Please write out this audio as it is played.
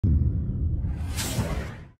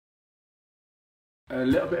A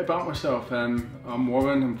little bit about myself. I'm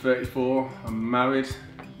Warren, I'm 34, I'm married,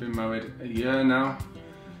 been married a year now.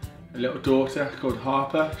 A little daughter called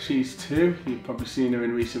Harper, she's 2, you've probably seen her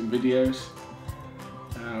in recent videos.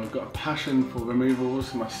 I've got a passion for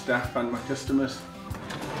removals, my staff and my customers.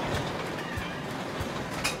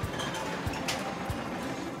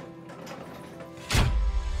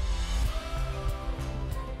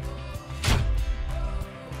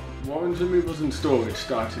 Warren's Removals and Storage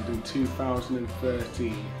started in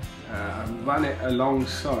 2013. I ran it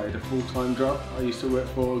alongside a full-time job. I used to work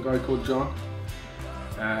for a guy called John.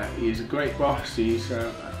 He's a great boss. He's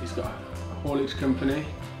got a haulage company,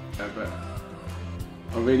 but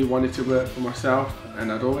I really wanted to work for myself, and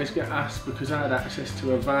I'd always get asked, because I had access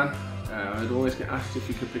to a van, I'd always get asked if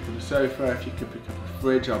you could pick up a sofa, if you could pick up a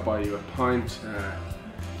fridge, I'll buy you a pint.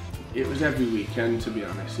 It was every weekend, to be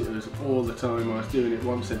honest. It was all the time. I was doing it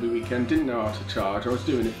once every weekend. Didn't know how to charge. I was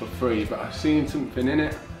doing it for free, but I seen something in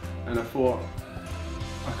it, and I thought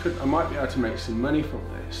I might be able to make some money from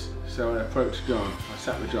this. So I approached John. I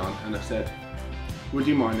sat with John and I said, "Would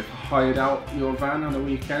you mind if I hired out your van on a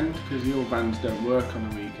weekend? Because your vans don't work on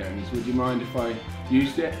the weekends. Would you mind if I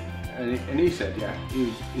used it?" And he said, yeah. He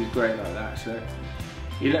was great like that. So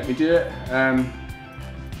he let me do it.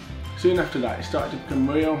 Soon after that, it started to become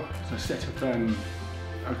real. So I set up,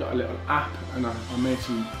 I've got a little app, and I made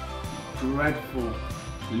some dreadful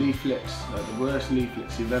leaflets, like the worst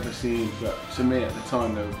leaflets you've ever seen, but to me at the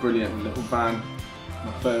time they were brilliant. A little van,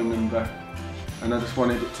 my phone number, and I just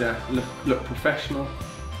wanted it to look professional.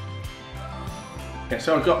 Yeah,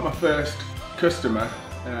 so I got my first customer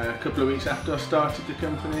a couple of weeks after I started the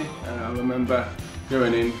company. I remember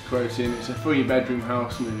going in, quoting, it's a 3-bedroom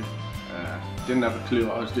house move. Didn't have a clue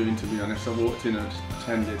what I was doing, to be honest. I walked in and I just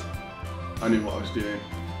pretended I knew what I was doing.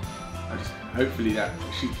 Hopefully I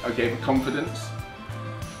gave her confidence.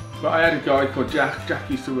 But I had a guy called Jack. Jack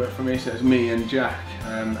used to work for me, so it was me and Jack.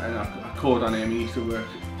 And I called on him. He used to work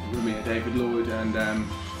with me at David Lloyd, and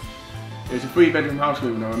it was a 3-bedroom house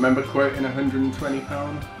move, and I remember quoting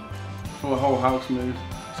 £120 for a whole house move.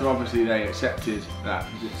 So obviously they accepted that,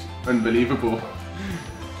 because it's unbelievable.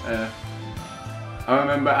 I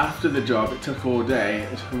remember after the job, it took all day,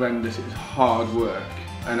 it was horrendous, it was hard work,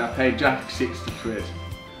 and I paid Jack 60 quid,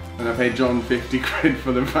 and I paid John 50 quid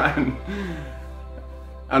for the van,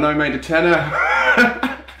 and I made a tenner.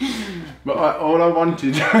 But all I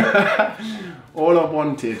wanted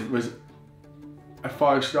was a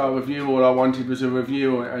 5-star review. All I wanted was a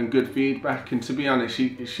review and good feedback, and to be honest,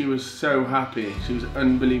 she was so happy. She was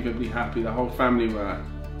unbelievably happy, the whole family were.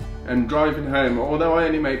 And driving home, although I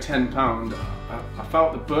only made £10, I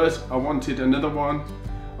felt the buzz. I wanted another one.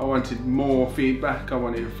 I wanted more feedback. I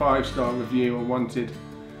wanted a 5-star review. I wanted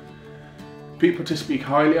people to speak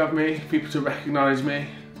highly of me, people to recognise me,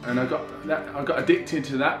 and I got addicted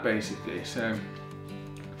to that, basically. So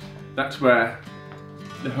that's where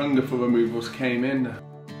the hunger for removals came in.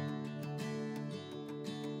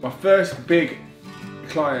 My first big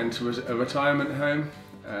client was a retirement home,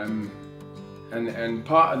 and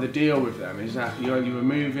part of the deal with them is that you're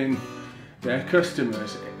moving their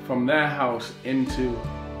customers from their house into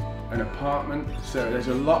an apartment. So there's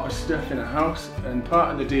a lot of stuff in a house, and part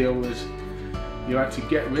of the deal was you had to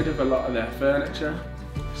get rid of a lot of their furniture.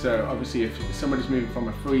 So obviously if somebody's moving from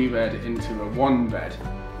a 3-bed into a 1-bed,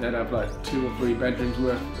 they'd have like 2 or 3 bedrooms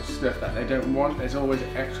worth of stuff that they don't want. There's always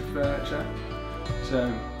extra furniture.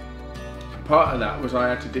 So part of that was I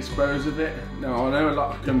had to dispose of it. Now I know a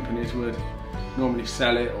lot of companies would normally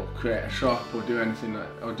sell it or create a shop or do anything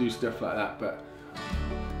or do stuff like that, but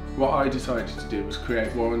what I decided to do was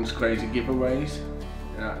create Warren's Crazy Giveaways.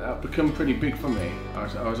 That become pretty big for me. I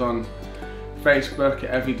was on Facebook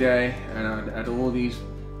every day, and I had all these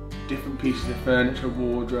different pieces of furniture,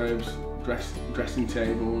 wardrobes, dressing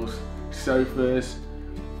tables, sofas,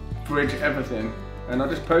 fridge, everything, and I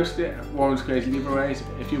just posted it, Warren's Crazy Giveaways.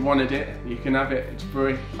 If you wanted it, you can have it, it's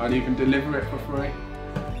free. I'd even deliver it for free.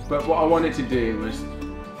 But what I wanted to do was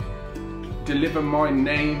deliver my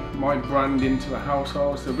name, my brand into a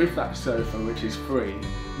household. So with that sofa, which is free,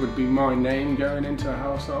 would be my name going into a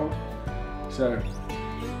household. So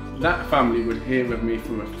that family would hear of me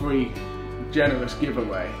from a free, generous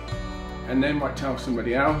giveaway, and they might tell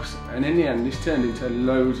somebody else. And in the end, this turned into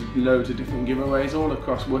loads of different giveaways all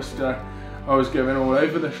across Worcester. I was going all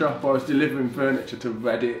over the shop. I was delivering furniture to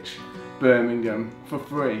Redditch, Birmingham for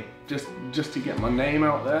free, just to get my name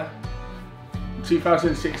out there. In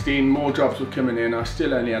 2016, more jobs were coming in. I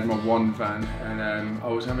still only had my 1 van, and I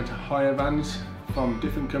was having to hire vans from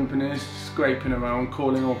different companies, scraping around,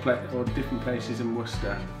 calling all different places in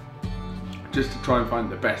Worcester, just to try and find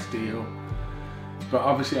the best deal. but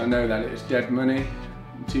obviously I know that it's dead money.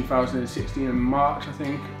 In 2016 in March, I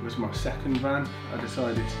think, was my second van. I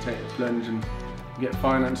decided to take the plunge and get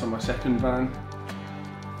finance on my second van.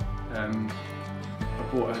 I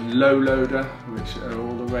bought a low loader, which are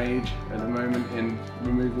all the rage at the moment in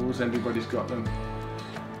removals. Everybody's got them.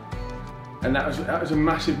 And that was a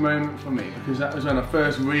massive moment for me, because that was when I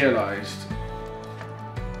first realised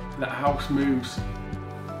that house moves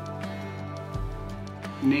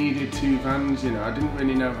needed 2 vans. You know, I didn't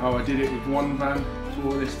really know how I did it with 1 van for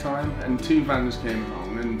all this time, and 2 vans came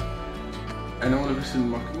along, and all of a sudden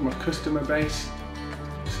my customer base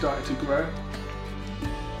started to grow.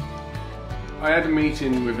 I had a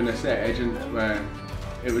meeting with an estate agent where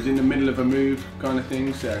it was in the middle of a move kind of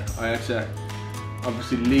thing, so I had to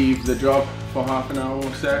obviously leave the job for half an hour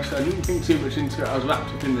or so I didn't think too much into it. I was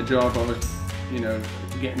wrapped up in the job, I was, you know,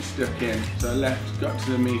 getting stuck in. So I left, got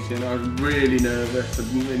to the meeting, I was really nervous, I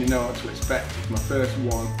didn't really know what to expect. It was my first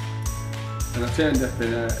one. And I turned up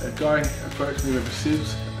and a guy approached me with a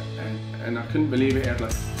suit, and I couldn't believe it. He had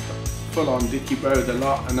like full on dicky bow, the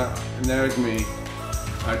lot, and there was me.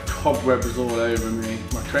 I had cobwebs all over me,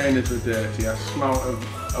 my trainers were dirty, I smelt of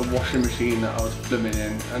a washing machine that I was plumbing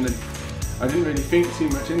in, and I didn't really think too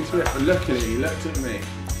much into it, but luckily he looked at me,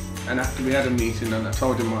 and after we had a meeting and I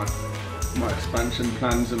told him my expansion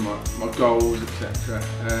plans and my goals, etc.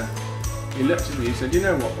 He looked at me and said, "You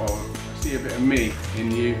know what, Bourne, I see a bit of me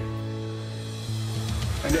in you."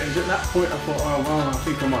 And it was at that point I thought, oh wow, I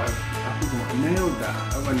think I might have nailed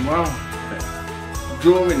that. I went, wow.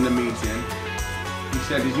 During the meeting, he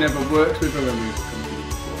said he's never worked with a removal company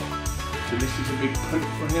before, so this is a big punt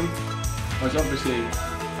for him. As obviously,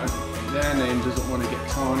 their name doesn't want to get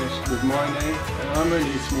tarnished with my name, and I'm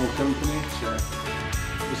only a small company, so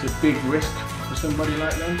it's a big risk for somebody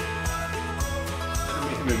like them.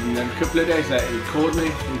 And then a couple of days later, he called me.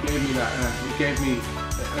 He gave me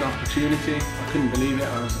an opportunity. I couldn't believe it.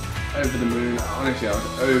 I was over the moon. Honestly, I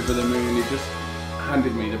was over the moon. He just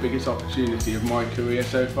handed me the biggest opportunity of my career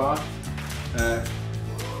so far. And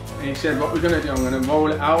he said, what we're going to do, I'm going to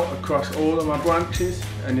roll it out across all of my branches,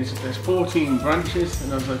 and there's 14 branches,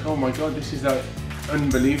 and I was like, oh my god, this is like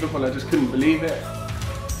unbelievable. I just couldn't believe it.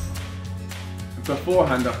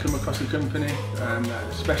 Beforehand, I've come across a company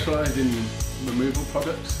that specialised in removal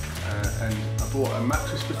products, and I bought a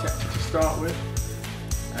mattress protector to start with.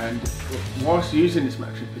 And whilst using this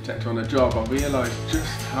mattress protector on a job, I realised just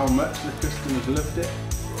how much the customers loved it.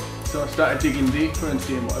 So I started digging deeper and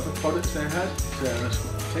seeing what other products they had. So I was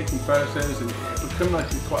taking photos, and it became like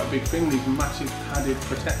quite a big thing, these massive padded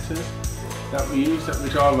protectors that we use,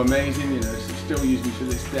 which are amazing, you know, still using to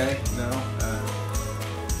this day now.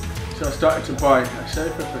 So I started to buy a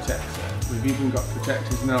sofa protector. We've even got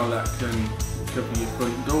protectors now that can cover your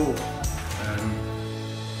front door.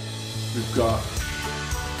 We've got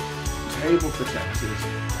table protectors,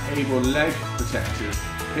 table leg protectors,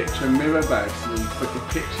 picture mirror bags so you put your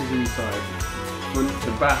pictures inside, front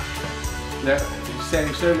to back. They're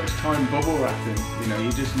saving so much time bubble wrapping, you know,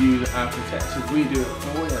 you just use our protectors, we do it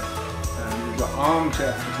for you. We've got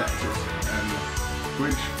armchair protectors,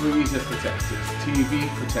 fridge freezer protectors, TV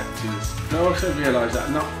protectors. And I also realised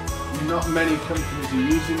that not many companies are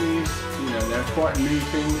using these, you know, they're quite new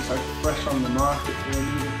things, it's like fresh on the market for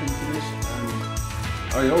removal companies.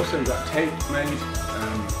 I also got tape made,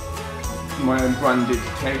 my own branded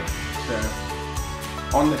tape, so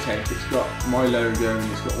on the tape it's got my logo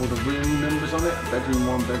and it's got all the room numbers on it, bedroom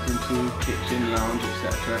 1, bedroom 2, kitchen, lounge,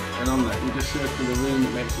 etc. And on that you just circle the room,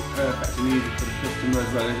 it makes it perfect and easy for the customer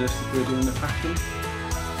as well as us if we're doing the packing.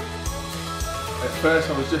 At first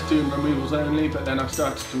I was just doing removals only, but then I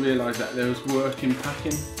started to realise that there was work in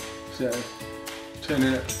packing, so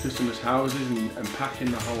turning up to customers' houses and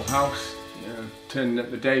packing the whole house. You know, turning up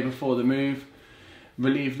the day before the move,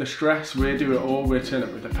 relieve the stress. We do it all. We turn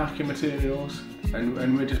up with the packing materials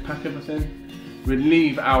and we just pack everything. We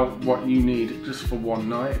leave out what you need just for one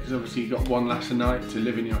night, because obviously you've got one last night to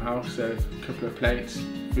live in your house, so a couple of plates,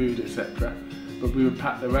 food, etc. But we would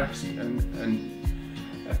pack the rest, and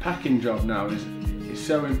a packing job now is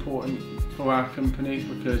so important for our company,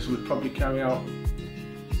 because we probably carry out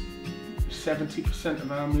 70%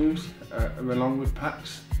 of our moves are along with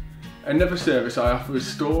packs. Another service I offer is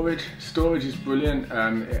storage. Storage is brilliant.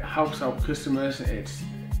 It helps our customers.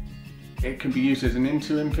 It can be used as an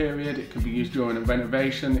interim period. It can be used during a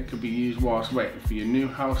renovation. It could be used whilst waiting for your new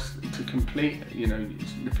house to complete. You know,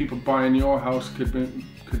 the people buying your house could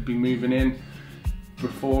be moving in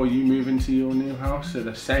before you move into your new house, so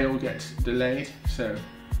the sale gets delayed. So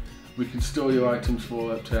we can store your items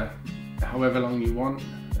for up to however long you want.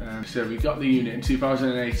 So we got the unit in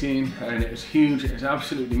 2018 and it was huge, it was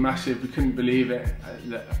absolutely massive, we couldn't believe it.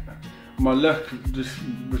 My luck just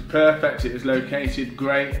was perfect, it was located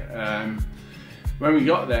great. When we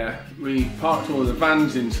got there, we parked all the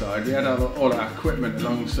vans inside, we had all our equipment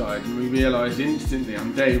alongside, and we realised instantly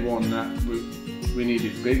on day one that we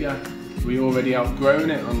needed bigger. We already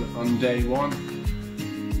outgrown it on day one.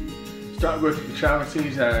 Started working for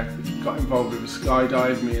charities, got involved with a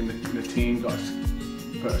skydive, me and the team got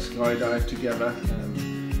put a skydive together.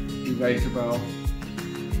 We raised about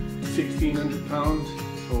 £1,600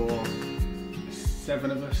 for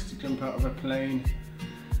 7 of us to jump out of a plane.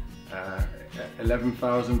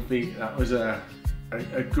 11,000 feet. That was a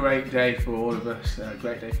great day for all of us, a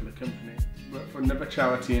great day for the company. Worked for another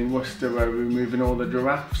charity in Worcester where we were moving all the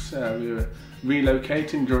giraffes. We were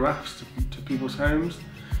relocating giraffes to people's homes.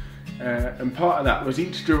 And part of that was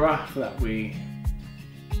each giraffe that we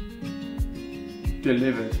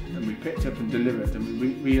delivered and we picked up and delivered and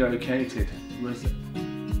we relocated was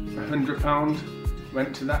 £100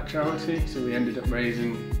 went to that charity, so we ended up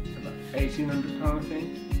raising about £1,800 I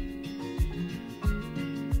think.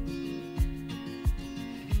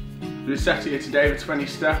 We're sat here today with 20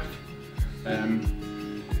 staff,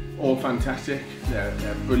 all fantastic,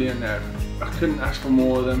 they're brilliant, I couldn't ask for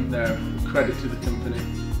more of them, they're a credit to the company.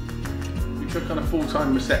 We took on a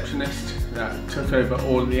full-time receptionist that took over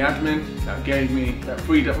all of the admin, that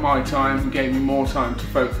freed up my time and gave me more time to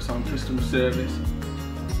focus on customer service.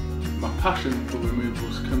 My passion for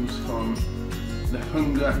removals comes from the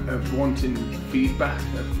hunger of wanting feedback,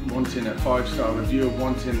 of wanting a 5-star review, of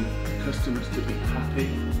wanting customers to be happy.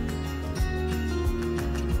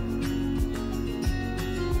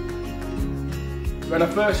 When I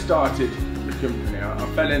first started the company, I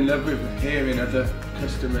fell in love with hearing other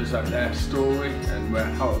customers, like their story and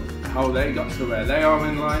how they got to where they are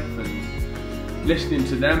in life, and listening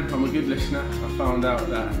to them. I'm a good listener. I found out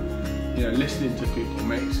that listening to people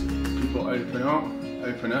makes people open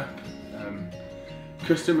up.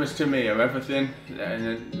 Customers to me are everything.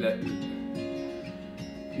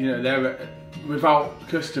 Without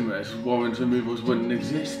customers, Warren's Removals wouldn't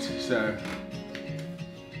exist. So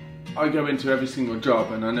I go into every single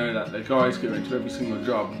job, and I know that the guys go into every single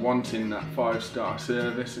job wanting that 5-star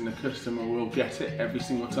service, and the customer will get it every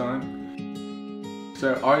single time.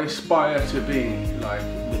 So I aspire to be like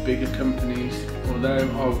the bigger companies, although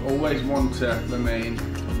I always want to remain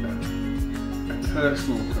a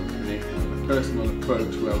personal company, a personal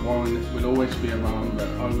approach where Warren will always be around, but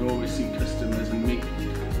I will always see customers and meet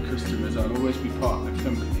customers. I'll always be part of the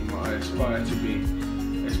company, but I aspire to be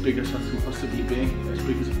as big as I can possibly be, as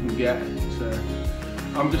big as I can get. So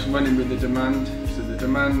I'm just running with the demand. So if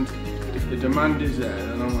the demand is there,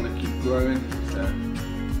 then I want to keep growing. So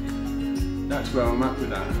that's where I'm at with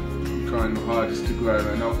that. I'm trying my hardest to grow,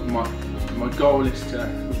 and my goal is to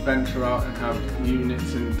venture out and have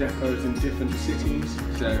units and depots in different cities.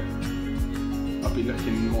 So I'll be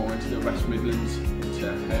looking more into the West Midlands,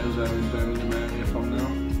 into Halesome and Birmingham area from now.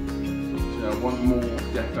 So I want more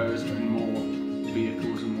depots and more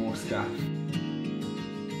vehicles and more staff.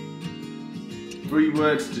 3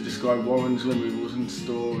 words to describe Warren's Removals and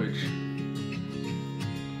Storage: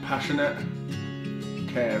 passionate,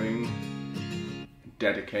 caring,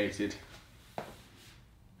 dedicated.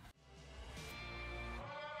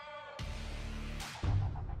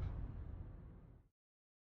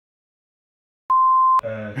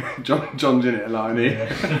 John's in it a lot, isn't he?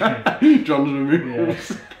 Yeah. John's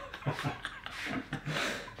Removals.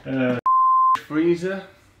 Yeah. Freezer.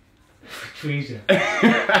 Freezer.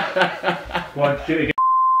 Well, do it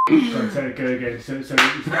again. Sorry, go again. So he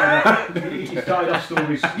started off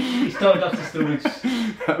storage. He started off the storage.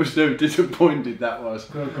 That was so disappointed. That was.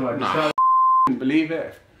 Go on. I couldn't believe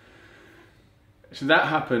it. So that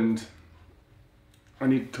happened. I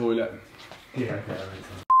need a toilet. Yeah.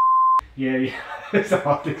 Yeah. It's the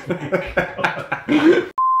hardest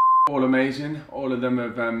thing. All amazing. All of them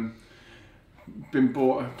have been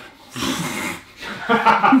bought.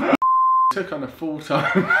 Took on a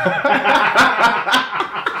full-time.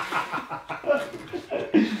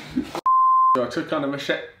 I took on a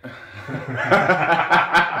machete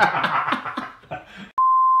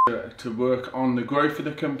to work on the growth of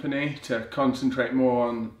the company, to concentrate more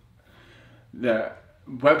on the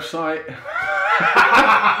website.